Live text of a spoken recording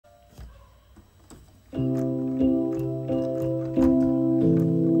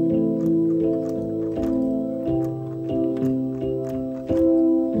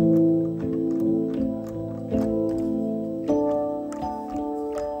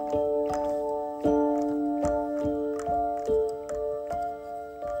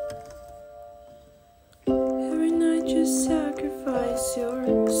You sacrifice your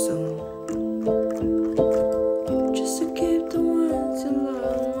soul just to keep the ones you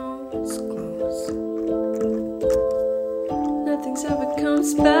love most close. Nothing's ever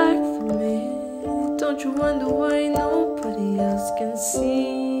comes back from it. Don't you wonder why nobody else can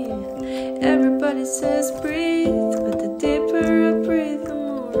see? Everybody says breathe, but the deeper I breathe, the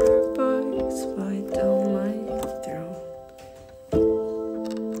more bugs fly down my throat.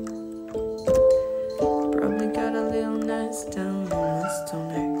 Probably got a little nice down in my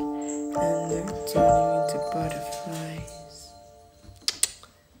stomach, and they're turning into butterflies.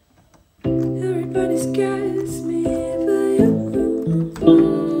 Everybody scares me.